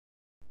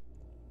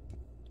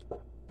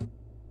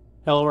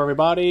Hello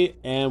everybody,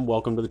 and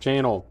welcome to the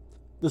channel.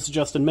 This is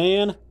Justin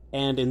Mann,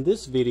 and in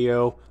this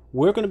video,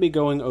 we're going to be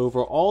going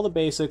over all the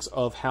basics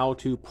of how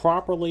to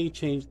properly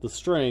change the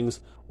strings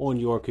on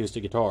your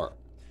acoustic guitar.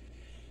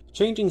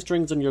 Changing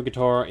strings on your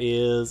guitar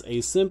is a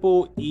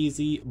simple,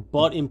 easy,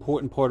 but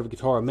important part of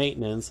guitar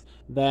maintenance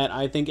that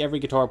I think every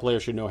guitar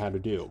player should know how to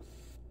do.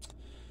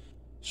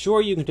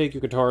 Sure, you can take your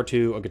guitar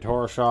to a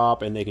guitar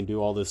shop and they can do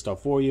all this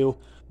stuff for you,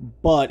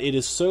 but it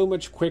is so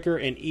much quicker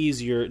and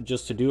easier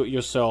just to do it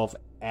yourself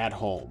at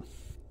home.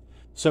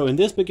 So in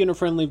this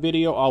beginner-friendly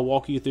video, I'll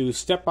walk you through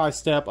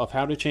step-by-step of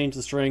how to change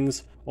the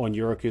strings on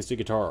your acoustic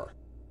guitar.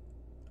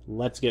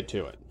 Let's get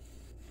to it.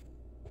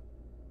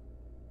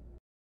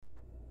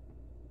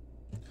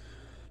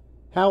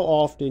 How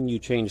often you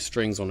change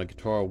strings on a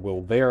guitar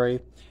will vary,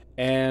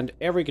 and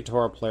every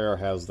guitar player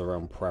has their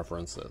own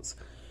preferences.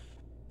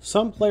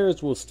 Some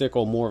players will stick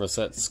on more of a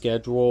set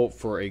schedule.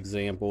 For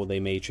example, they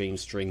may change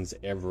strings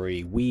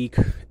every week,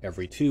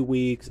 every 2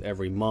 weeks,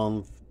 every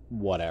month,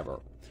 whatever.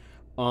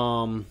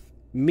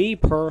 Me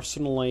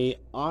personally,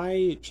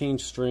 I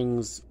change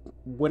strings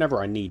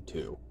whenever I need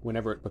to,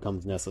 whenever it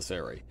becomes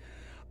necessary.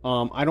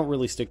 I don't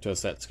really stick to a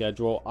set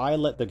schedule. I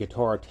let the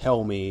guitar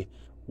tell me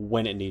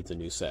when it needs a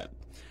new set.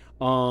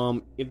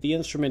 If the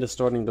instrument is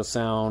starting to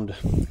sound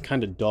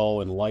kind of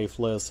dull and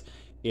lifeless,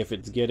 if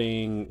it's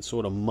getting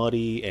sort of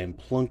muddy and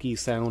plunky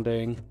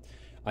sounding,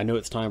 I know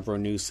it's time for a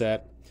new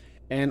set.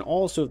 And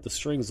also if the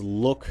strings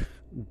look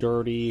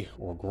dirty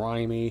or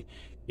grimy,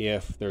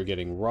 if they're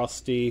getting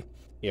rusty,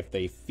 if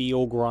they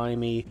feel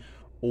grimy,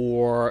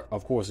 or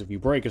of course if you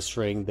break a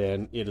string,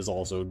 then it is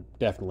also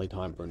definitely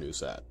time for a new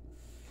set.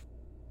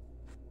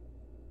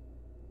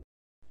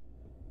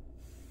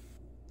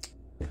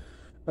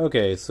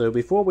 Okay, so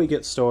before we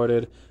get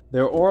started,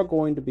 there are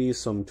going to be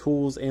some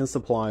tools and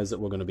supplies that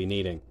we're going to be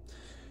needing.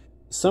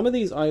 Some of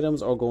these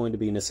items are going to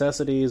be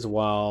necessities,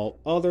 while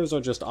others are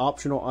just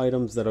optional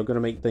items that are going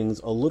to make things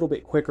a little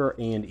bit quicker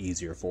and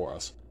easier for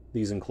us.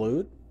 These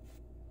include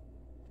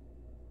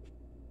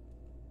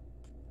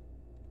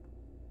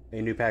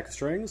a new pack of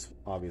strings,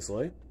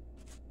 obviously,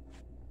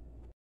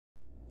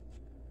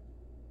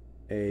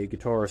 a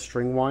guitar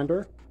string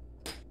winder,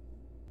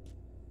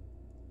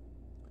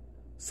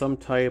 some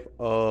type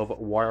of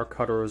wire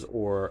cutters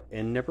or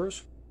end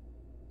nippers,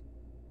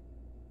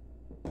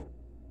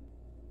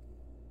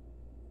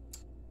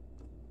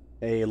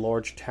 a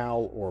large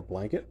towel or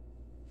blanket,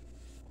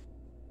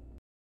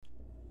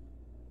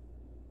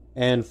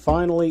 and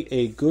finally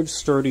a good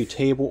sturdy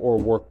table or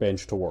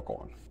workbench to work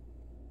on.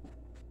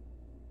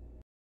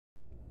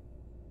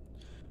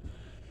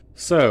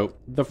 So,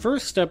 the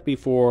first step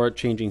before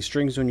changing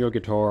strings on your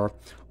guitar,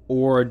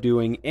 or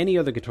doing any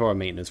other guitar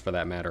maintenance for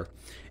that matter,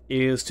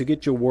 is to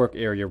get your work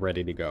area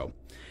ready to go.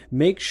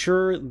 Make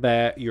sure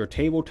that your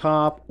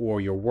tabletop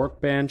or your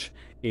workbench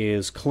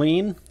is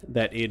clean,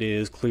 that it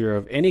is clear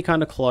of any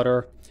kind of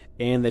clutter,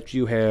 and that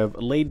you have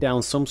laid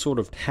down some sort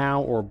of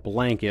towel or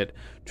blanket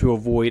to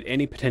avoid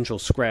any potential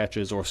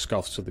scratches or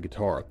scuffs to the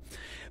guitar.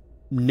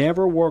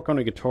 Never work on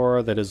a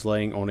guitar that is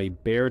laying on a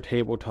bare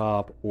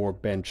tabletop or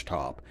bench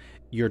top.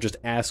 You're just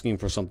asking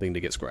for something to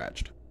get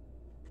scratched.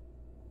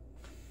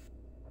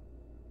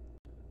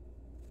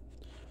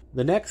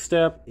 The next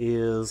step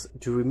is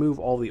to remove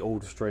all the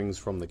old strings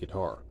from the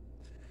guitar.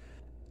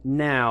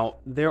 Now,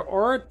 there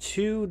are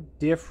two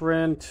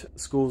different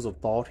schools of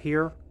thought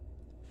here.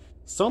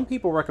 Some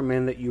people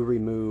recommend that you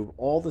remove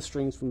all the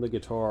strings from the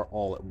guitar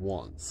all at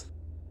once.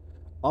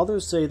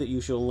 Others say that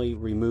you should only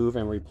remove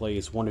and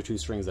replace 1 or 2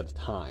 strings at a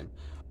time.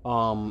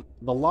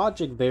 The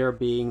logic there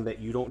being that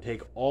you don't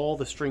take all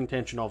the string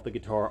tension off the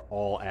guitar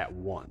all at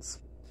once.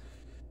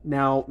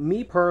 Now,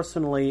 me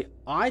personally,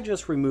 I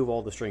just remove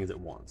all the strings at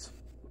once.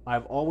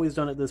 I've always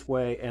done it this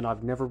way, and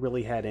I've never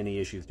really had any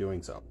issues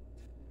doing so.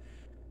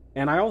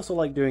 And I also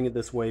like doing it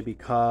this way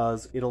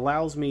because it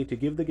allows me to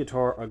give the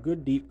guitar a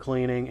good deep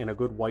cleaning and a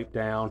good wipe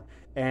down,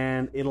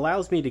 and it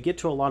allows me to get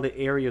to a lot of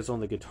areas on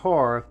the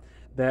guitar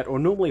that are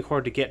normally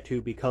hard to get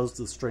to because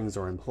the strings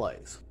are in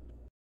place.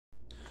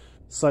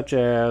 Such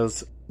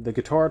as the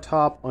guitar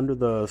top under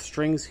the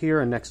strings here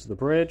and next to the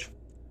bridge,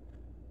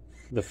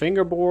 the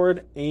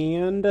fingerboard,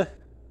 and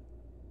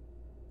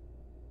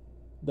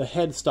the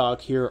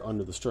headstock here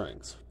under the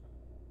strings.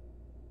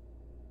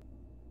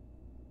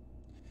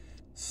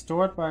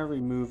 Start by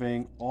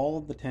removing all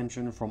of the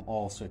tension from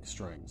all 6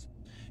 strings.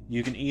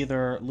 You can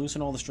either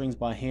loosen all the strings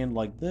by hand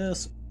like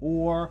this,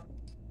 or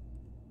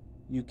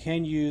you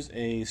can use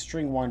a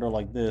string winder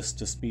like this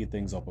to speed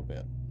things up a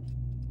bit.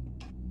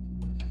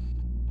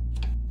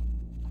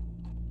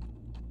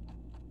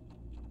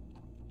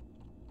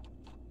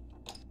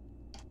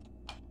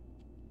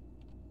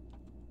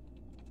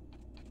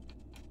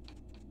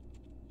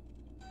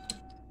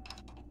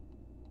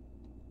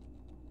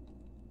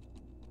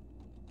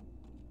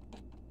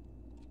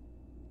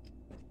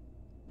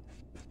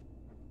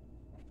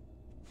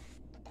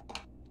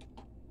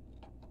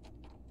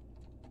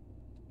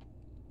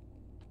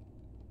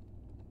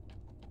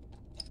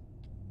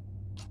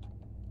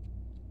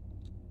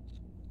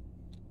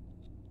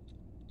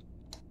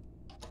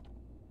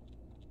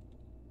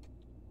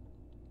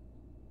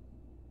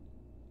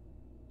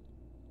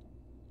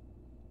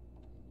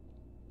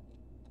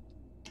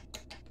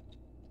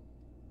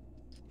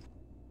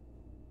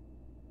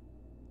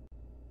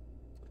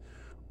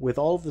 With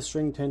all of the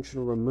string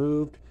tension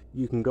removed,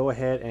 you can go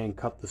ahead and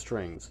cut the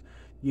strings.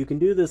 You can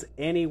do this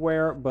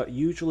anywhere, but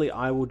usually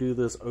I will do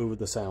this over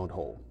the sound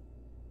hole.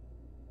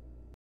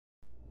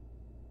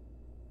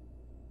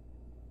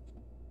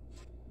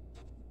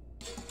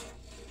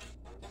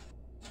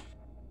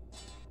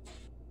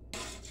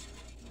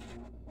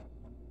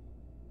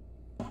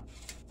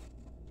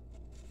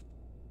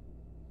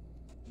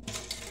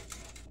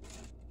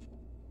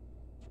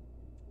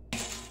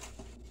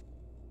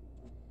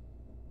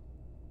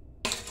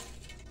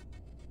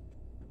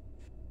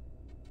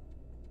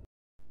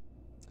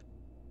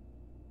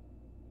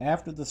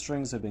 After the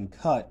strings have been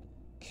cut,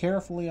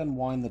 carefully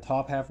unwind the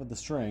top half of the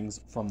strings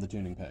from the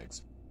tuning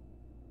pegs.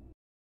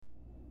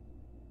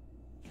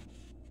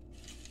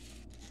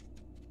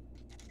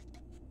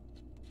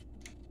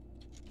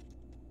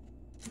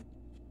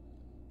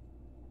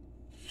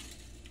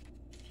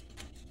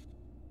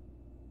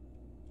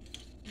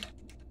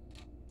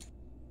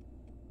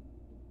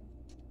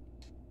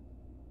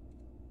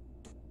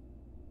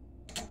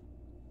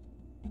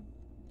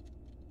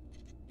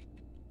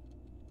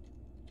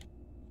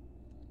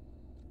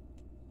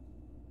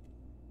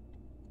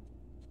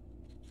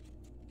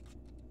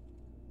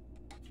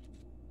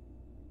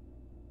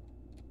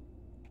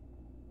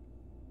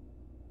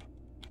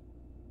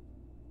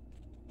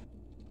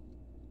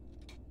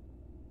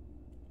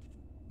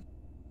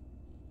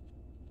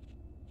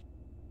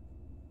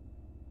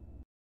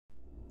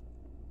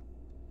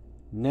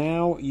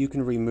 Now you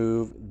can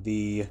remove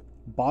the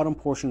bottom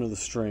portion of the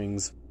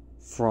strings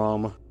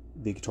from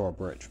the guitar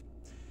bridge.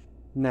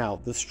 Now,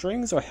 the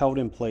strings are held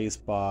in place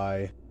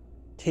by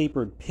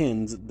tapered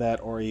pins that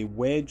are a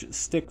wedge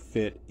stick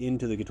fit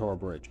into the guitar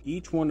bridge.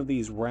 Each one of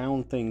these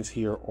round things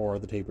here are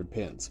the tapered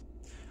pins.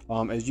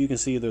 As you can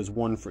see, there's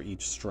one for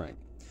each string.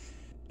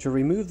 To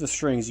remove the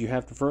strings, you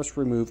have to first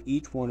remove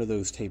each one of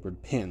those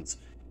tapered pins,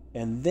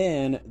 and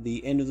then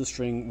the end of the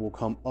string will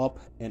come up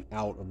and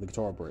out of the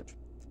guitar bridge.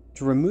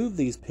 To remove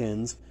these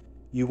pins,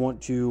 you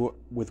want to,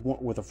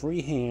 with a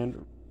free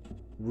hand,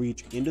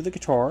 reach into the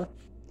guitar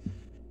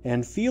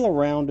and feel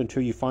around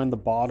until you find the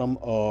bottom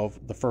of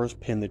the first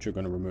pin that you're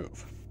going to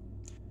remove.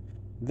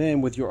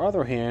 Then, with your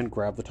other hand,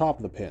 grab the top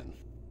of the pin.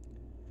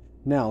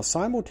 Now,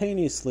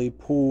 simultaneously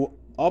pull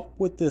up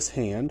with this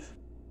hand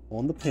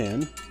on the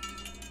pin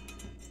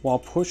while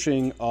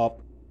pushing up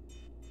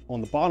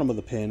on the bottom of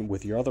the pin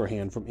with your other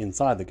hand from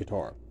inside the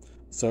guitar.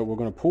 So we're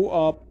going to pull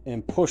up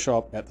and push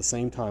up at the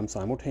same time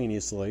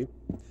simultaneously.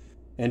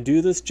 And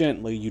do this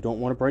gently. You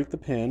don't want to break the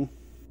pin.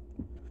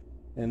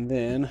 And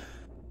then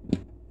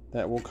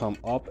that will come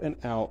up and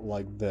out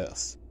like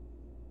this.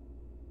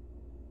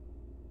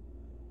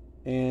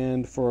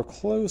 And for a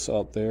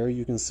close-up there,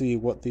 you can see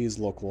what these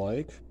look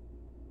like.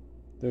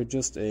 They're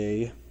just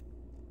a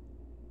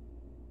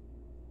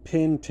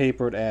pin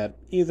tapered at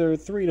either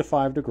 3 to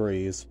 5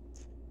 degrees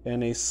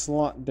and a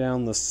slot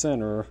down the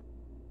center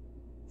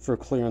for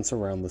clearance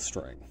around the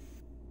string.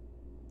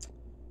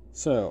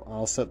 So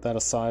I'll set that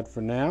aside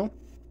for now,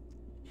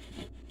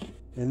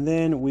 and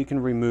then we can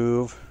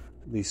remove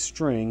the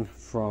string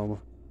from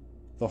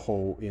the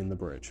hole in the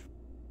bridge.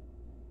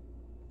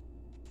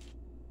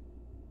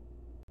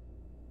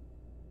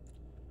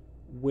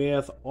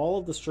 With all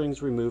of the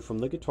strings removed from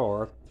the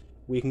guitar,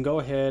 we can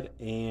go ahead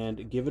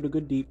and give it a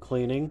good deep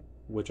cleaning,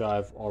 which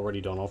I've already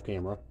done off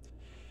camera,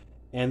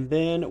 and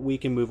then we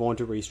can move on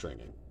to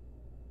restringing.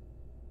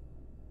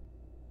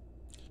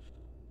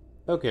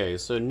 Okay,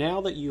 so now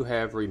that you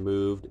have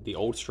removed the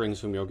old strings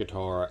from your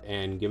guitar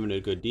and given it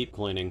a good deep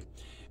cleaning,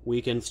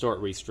 we can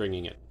start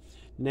restringing it.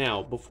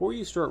 Now, before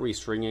you start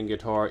restringing a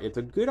guitar, it's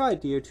a good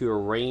idea to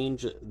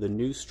arrange the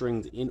new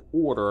strings in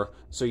order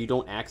so you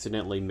don't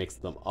accidentally mix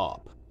them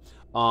up.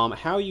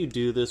 How you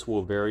do this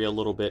will vary a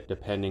little bit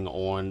depending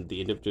on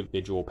the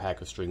individual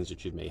pack of strings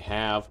that you may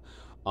have.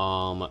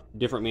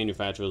 Different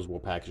manufacturers will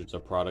package their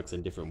products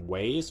in different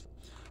ways.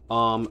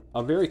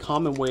 A very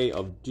common way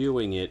of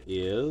doing it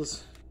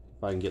is,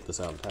 if I can get this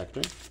out of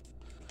packaging,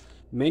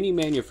 many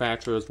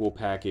manufacturers will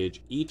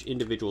package each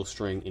individual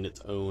string in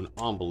its own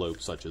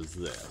envelope, such as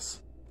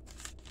this.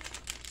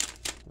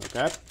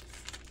 Okay?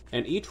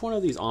 And each one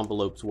of these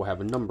envelopes will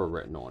have a number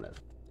written on it.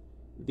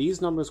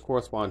 These numbers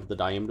correspond to the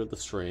diameter of the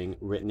string,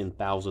 written in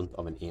thousandths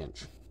of an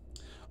inch.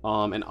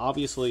 And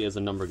obviously, as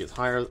the number gets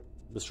higher,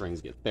 the strings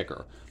get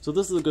thicker. So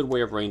this is a good way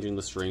of arranging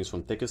the strings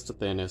from thickest to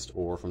thinnest,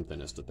 or from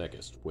thinnest to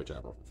thickest,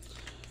 whichever.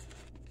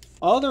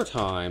 Other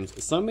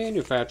times, some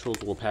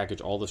manufacturers will package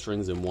all the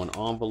strings in one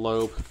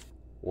envelope,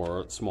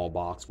 or small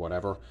box,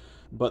 whatever,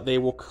 but they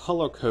will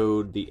color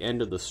code the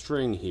end of the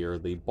string here,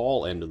 the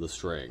ball end of the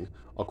string,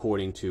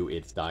 according to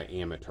its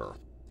diameter.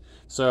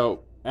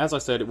 So, as I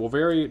said, it will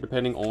vary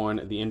depending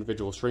on the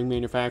individual string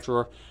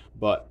manufacturer,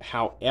 but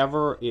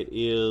however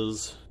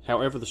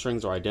the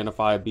strings are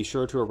identified, be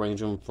sure to arrange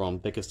them from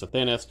thickest to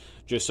thinnest,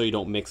 just so you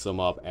don't mix them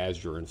up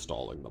as you're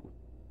installing them.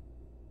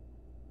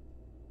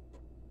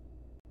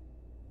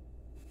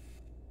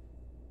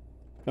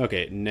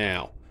 Okay,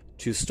 now,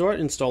 to start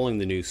installing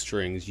the new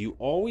strings, you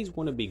always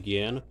want to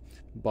begin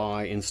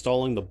by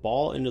installing the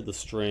ball end of the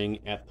string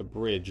at the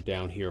bridge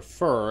down here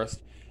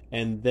first,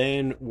 and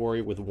then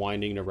worry with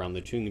winding around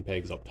the tuning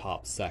pegs up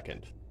top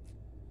second.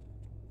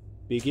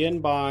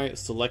 Begin by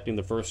selecting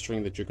the first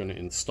string that you're going to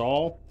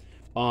install.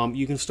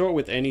 You can start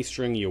with any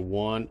string you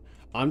want.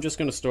 I'm just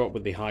going to start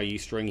with the high E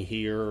string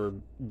here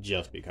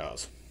just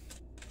because.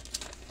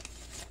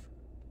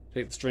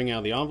 Take the string out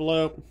of the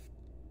envelope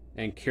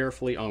and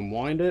carefully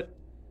unwind it.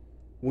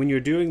 When you're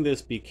doing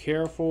this, be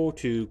careful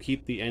to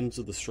keep the ends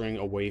of the string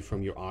away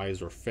from your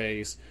eyes or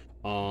face.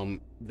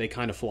 They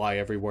kind of fly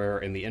everywhere,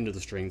 and the end of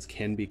the strings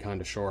can be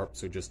kind of sharp,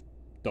 so just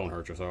don't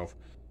hurt yourself.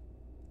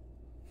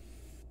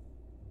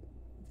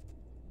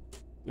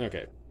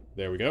 Okay,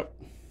 there we go.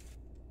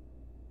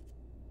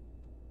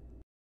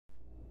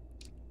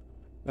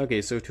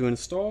 Okay, so to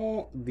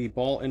install the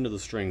ball end of the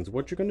strings,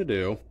 what you're going to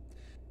do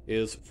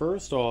is,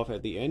 first off,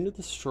 at the end of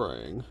the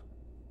string,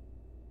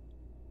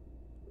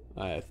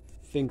 I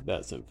think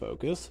that's in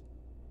focus,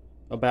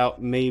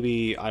 about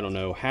maybe, I don't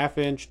know, 1/2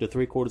 inch to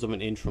 3/4 of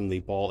an inch from the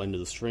ball end of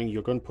the string,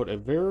 you're going to put a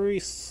very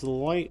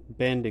slight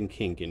bend and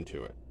kink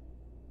into it.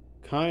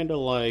 Kind of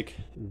like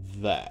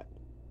that.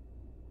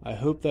 I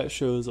hope that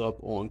shows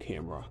up on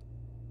camera.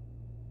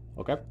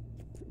 Okay?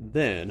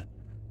 Then,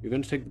 you're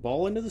going to take the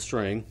ball end of the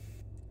string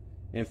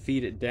and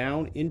feed it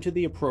down into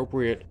the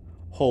appropriate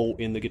hole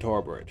in the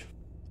guitar bridge.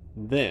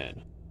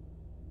 Then,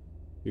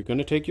 you're going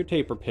to take your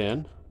taper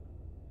pin,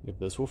 if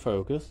this will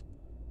focus,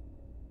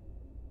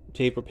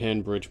 taper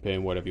pin, bridge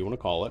pin, whatever you want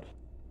to call it,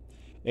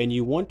 and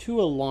you want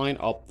to align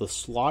up the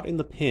slot in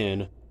the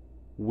pin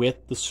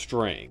with the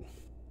string.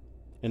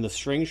 And the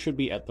string should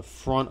be at the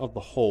front of the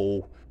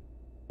hole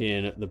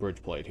in the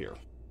bridge plate here.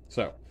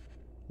 So,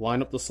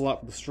 line up the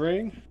slot with the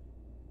string,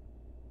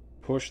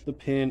 push the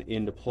pin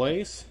into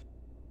place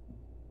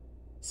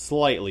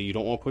slightly. You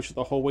don't want to push it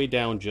the whole way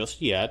down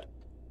just yet.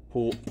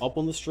 Pull up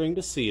on the string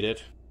to seat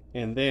it,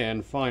 and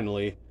then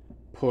finally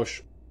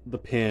push the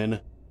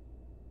pin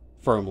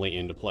firmly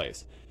into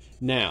place.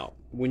 Now,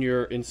 when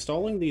you're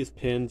installing these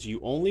pins, you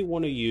only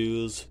want to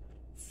use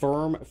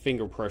firm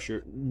finger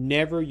pressure.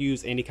 Never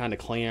use any kind of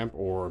clamp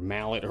or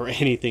mallet or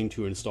anything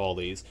to install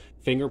these.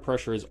 Finger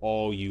pressure is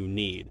all you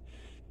need.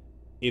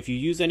 If you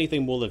use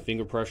anything more than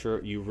finger pressure,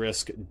 you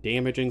risk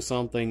damaging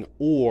something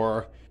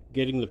or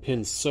getting the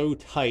pins so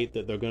tight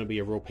that they're going to be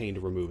a real pain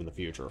to remove in the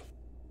future.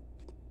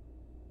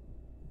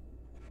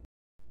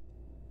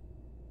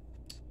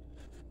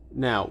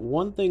 Now,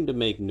 one thing to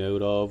make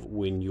note of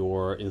when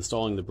you're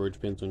installing the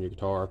bridge pins on your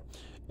guitar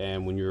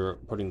and when you're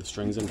putting the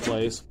strings in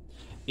place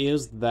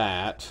is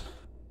that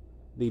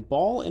the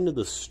ball end of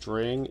the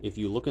string, if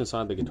you look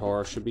inside the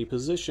guitar, should be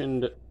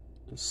positioned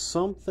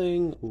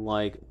something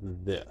like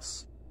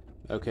this.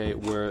 Okay,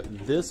 where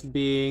this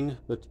being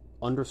the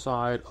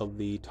underside of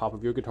the top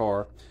of your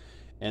guitar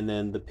and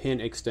then the pin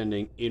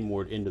extending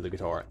inward into the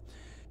guitar.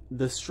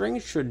 The string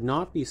should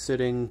not be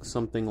sitting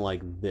something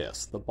like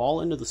this. The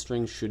ball end of the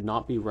string should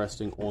not be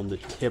resting on the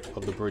tip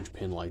of the bridge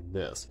pin like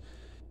this.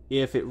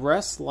 If it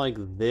rests like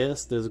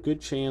this, there's a good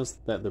chance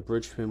that the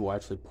bridge pin will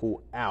actually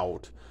pull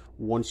out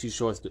once you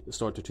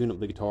start to tune up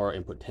the guitar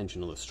and put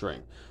tension on the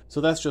string.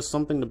 So that's just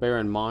something to bear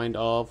in mind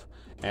of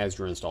as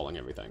you're installing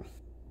everything.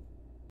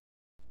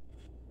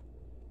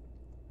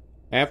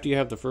 After you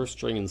have the first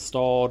string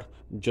installed,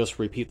 just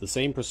repeat the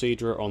same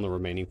procedure on the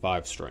remaining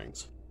 5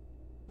 strings.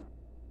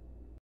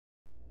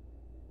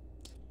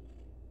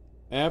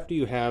 After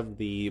you have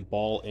the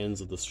ball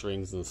ends of the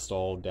strings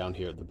installed down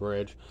here at the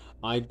bridge,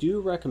 I do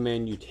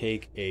recommend you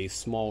take a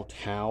small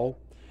towel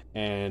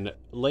and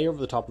lay over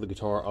the top of the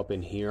guitar up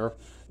in here,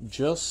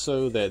 just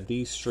so that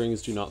these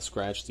strings do not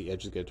scratch the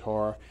edge of the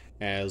guitar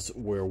as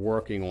we're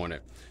working on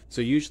it.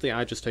 So usually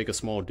I just take a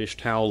small dish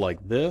towel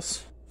like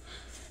this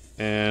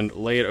and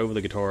lay it over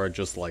the guitar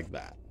just like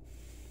that.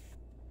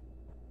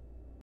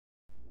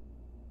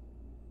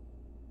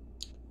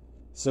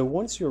 So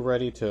once you're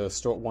ready to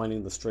start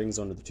winding the strings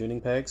onto the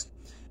tuning pegs,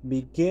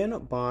 begin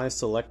by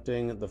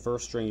selecting the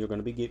first string you're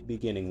going to be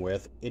beginning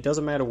with. It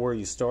doesn't matter where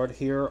you start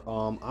here.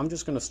 I'm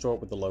just going to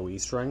start with the low E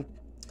string.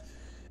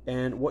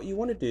 And what you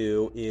want to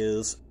do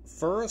is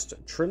first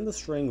trim the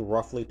string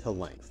roughly to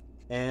length.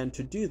 And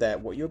to do that,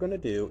 what you're going to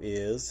do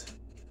is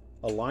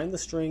align the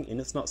string in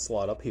its nut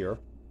slot up here.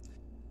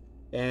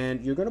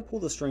 And you're going to pull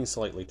the string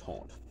slightly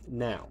taut.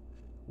 Now,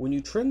 when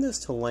you trim this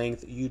to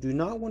length, you do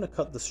not want to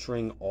cut the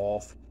string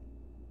off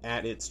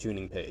at its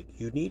tuning peg.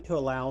 You need to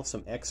allow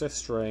some excess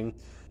string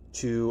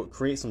to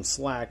create some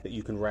slack that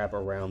you can wrap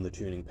around the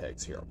tuning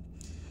pegs here.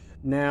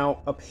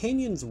 Now,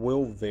 opinions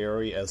will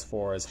vary as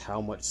far as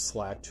how much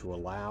slack to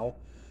allow.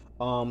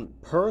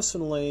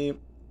 Personally,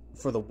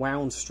 for the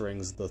wound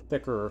strings, the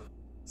thicker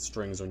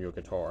strings on your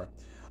guitar,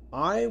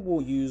 I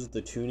will use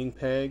the tuning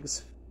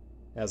pegs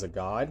as a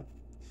guide.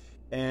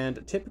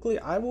 And typically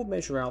I will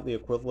measure out the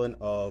equivalent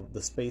of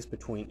the space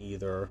between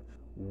either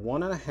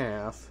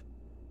 1.5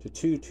 to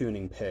 2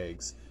 tuning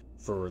pegs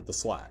for the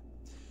slack.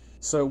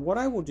 So what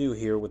I will do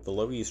here with the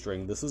low E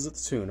string, this is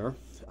its tuner,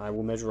 I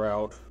will measure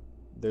out,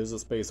 there's a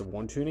space of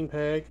 1 tuning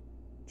peg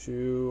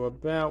to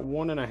about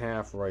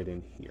 1.5 right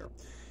in here.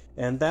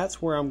 And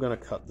that's where I'm going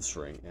to cut the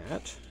string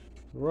at,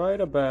 right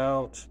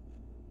about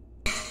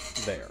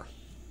there.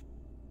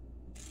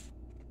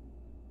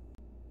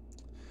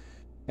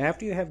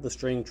 After you have the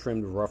string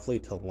trimmed roughly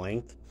to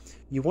length,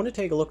 you want to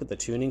take a look at the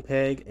tuning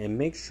peg and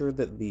make sure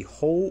that the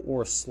hole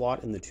or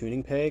slot in the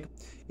tuning peg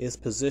is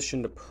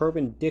positioned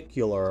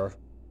perpendicular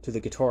to the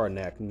guitar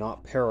neck,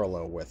 not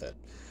parallel with it.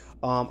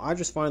 I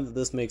just find that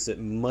this makes it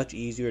much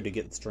easier to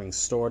get the string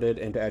started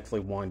and to actually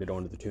wind it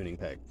onto the tuning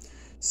peg.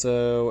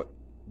 So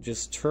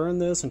just turn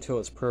this until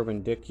it's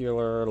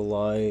perpendicular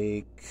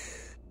like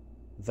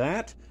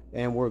that,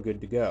 and we're good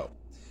to go.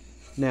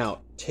 Now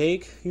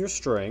take your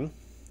string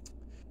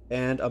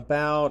and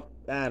about,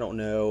 I don't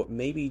know,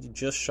 maybe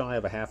just shy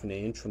of a ½ an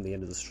inch from the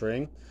end of the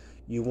string,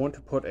 you want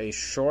to put a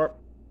sharp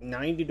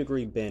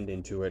 90-degree bend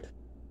into it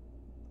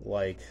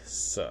like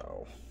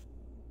so.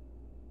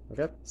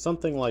 Okay,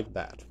 something like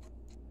that.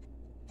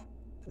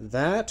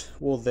 That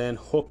will then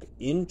hook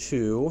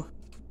into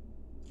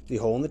the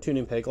hole in the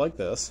tuning peg like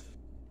this.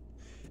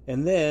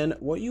 And then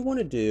what you want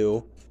to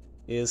do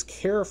is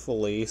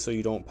carefully, so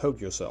you don't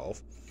poke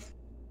yourself,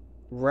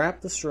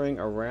 wrap the string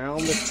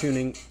around the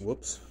tuning,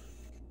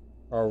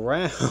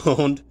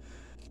 around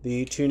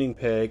the tuning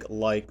peg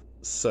like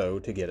so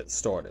to get it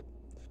started.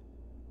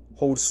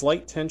 Hold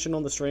slight tension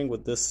on the string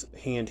with this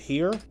hand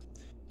here,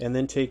 and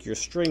then take your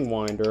string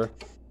winder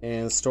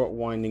and start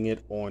winding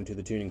it onto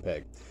the tuning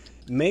peg.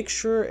 Make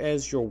sure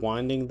as you're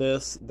winding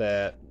this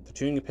that the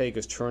tuning peg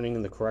is turning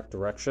in the correct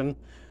direction,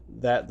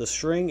 that the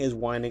string is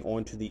winding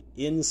onto the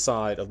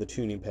inside of the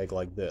tuning peg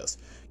like this.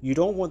 You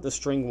don't want the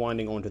string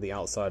winding onto the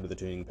outside of the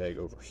tuning peg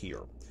over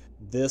here.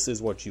 This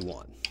is what you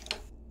want.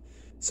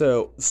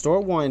 So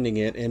start winding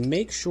it and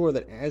make sure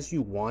that as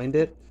you wind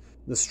it,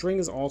 the string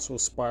is also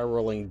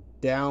spiraling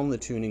down the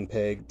tuning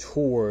peg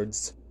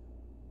towards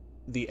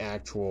the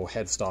actual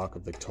headstock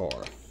of the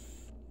guitar.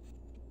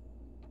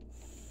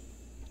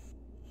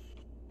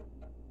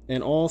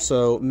 And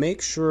also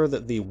make sure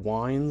that the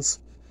winds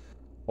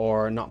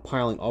are not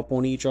piling up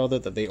on each other,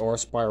 that they are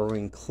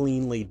spiraling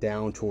cleanly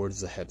down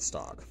towards the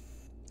headstock.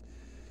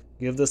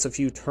 Give this a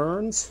few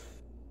turns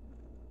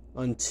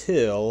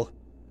until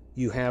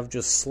you have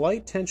just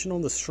slight tension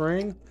on the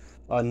string,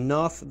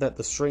 enough that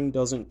the string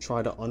doesn't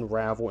try to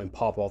unravel and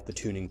pop off the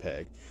tuning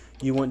peg.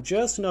 You want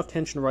just enough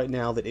tension right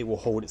now that it will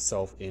hold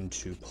itself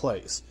into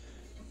place.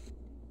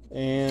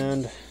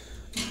 And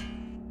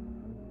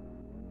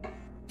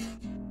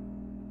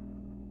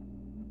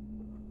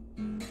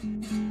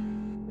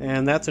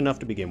that's enough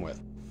to begin with.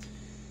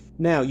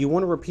 Now, you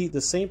want to repeat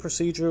the same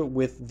procedure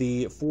with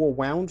the 4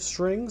 wound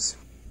strings,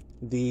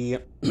 the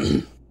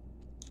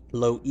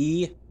low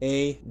E,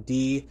 A,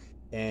 D,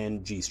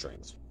 and G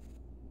strings.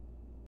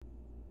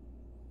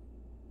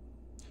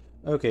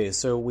 Okay,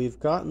 so we've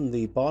gotten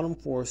the bottom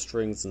 4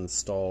 strings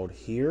installed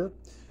here,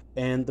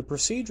 and the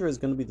procedure is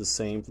going to be the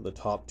same for the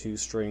top 2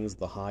 strings,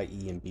 the high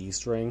E and B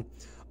string.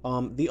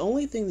 The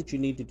only thing that you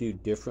need to do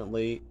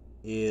differently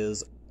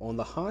is on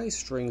the high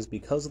strings,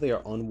 because they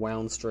are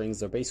unwound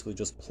strings, they're basically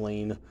just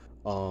plain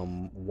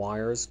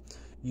wires.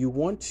 You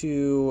want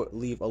to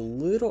leave a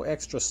little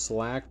extra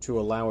slack to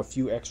allow a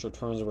few extra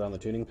turns around the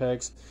tuning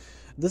pegs.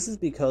 This is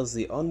because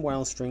the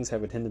unwound strings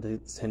have a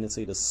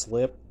tendency to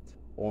slip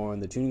on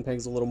the tuning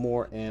pegs a little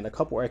more, and a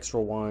couple extra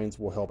winds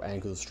will help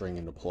anchor the string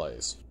into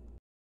place.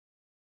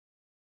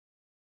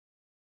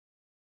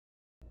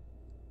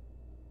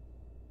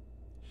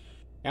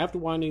 After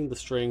winding the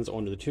strings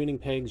onto the tuning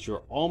pegs,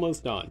 you're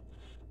almost done.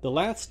 The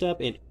last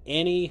step in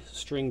any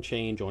string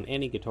change on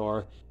any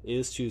guitar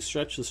is to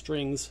stretch the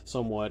strings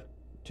somewhat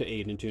to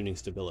aid in tuning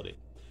stability.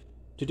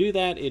 To do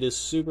that, it is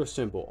super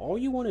simple. All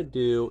you want to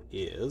do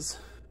is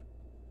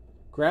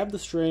grab the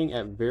string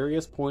at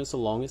various points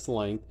along its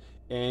length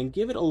and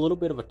give it a little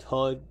bit of a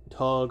tug,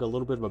 a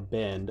little bit of a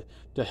bend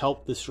to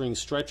help the string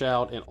stretch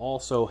out and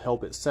also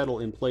help it settle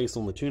in place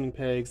on the tuning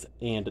pegs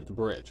and at the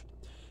bridge.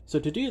 So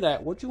to do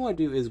that, what you want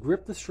to do is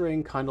grip the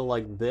string kind of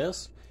like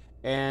this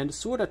and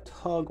sort of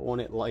tug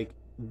on it like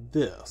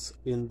this,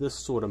 in this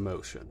sort of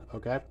motion,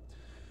 okay?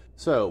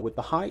 So with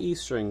the high E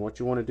string, what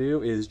you want to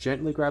do is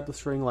gently grab the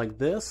string like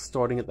this,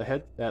 starting at the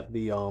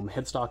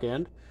headstock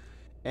end,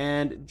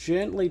 and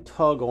gently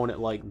tug on it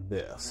like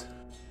this.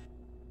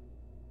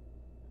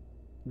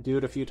 Do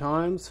it a few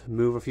times,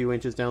 move a few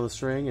inches down the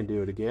string, and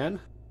do it again.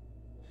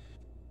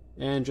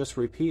 And just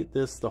repeat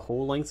this the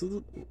whole length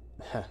of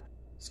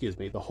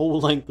the whole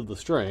length of the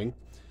string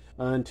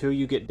until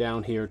you get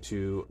down here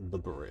to the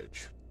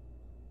bridge.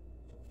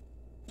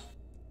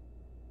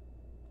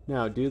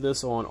 Now do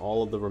this on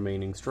all of the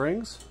remaining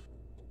strings.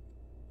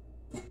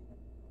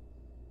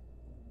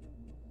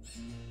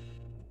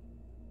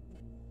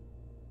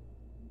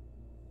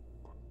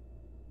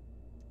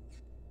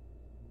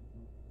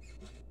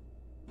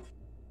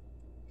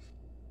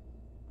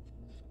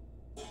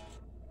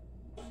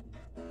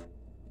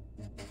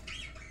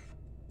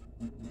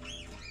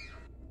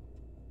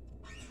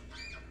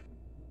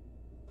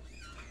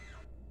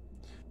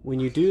 When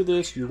you do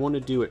this, you want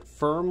to do it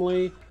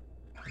firmly,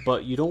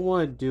 but you don't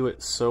want to do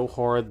it so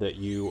hard that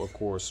you, of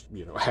course,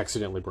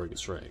 accidentally break a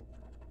string.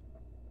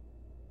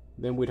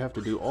 Then we'd have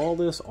to do all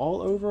this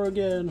all over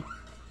again.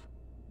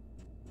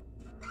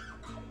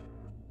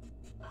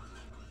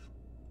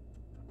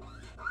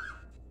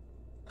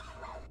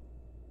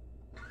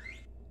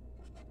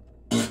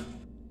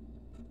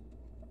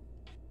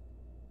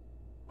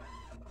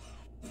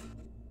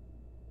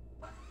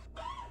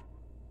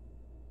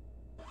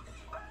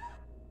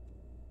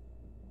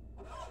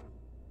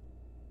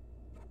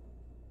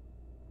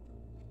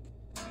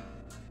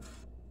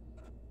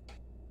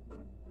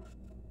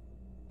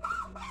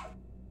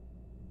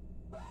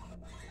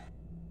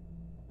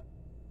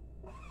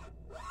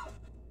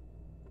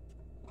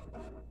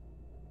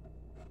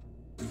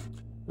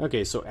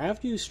 Okay, so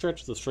after you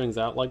stretch the strings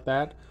out like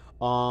that,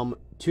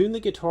 tune the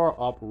guitar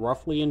up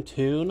roughly in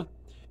tune,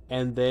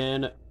 and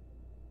then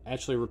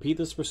actually repeat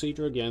this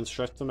procedure again,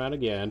 stretch them out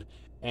again,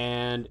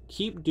 and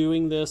keep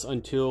doing this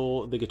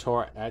until the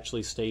guitar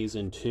actually stays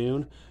in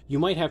tune. You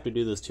might have to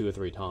do this 2 or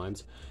 3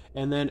 times,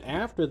 and then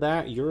after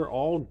that, you're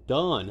all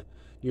done.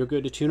 You're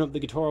good to tune up the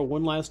guitar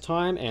one last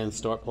time and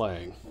start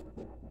playing.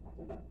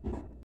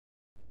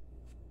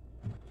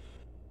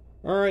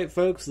 Alright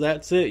folks,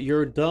 that's it.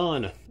 You're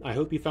done. I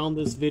hope you found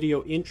this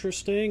video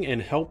interesting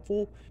and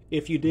helpful.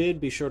 If you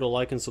did, be sure to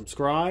like and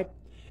subscribe.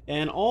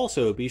 And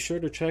also, be sure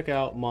to check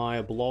out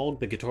my blog,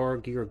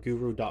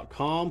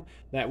 theguitargearguru.com.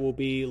 That will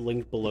be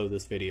linked below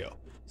this video.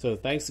 So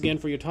thanks again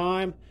for your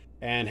time,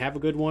 and have a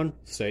good one.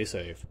 Stay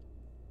safe.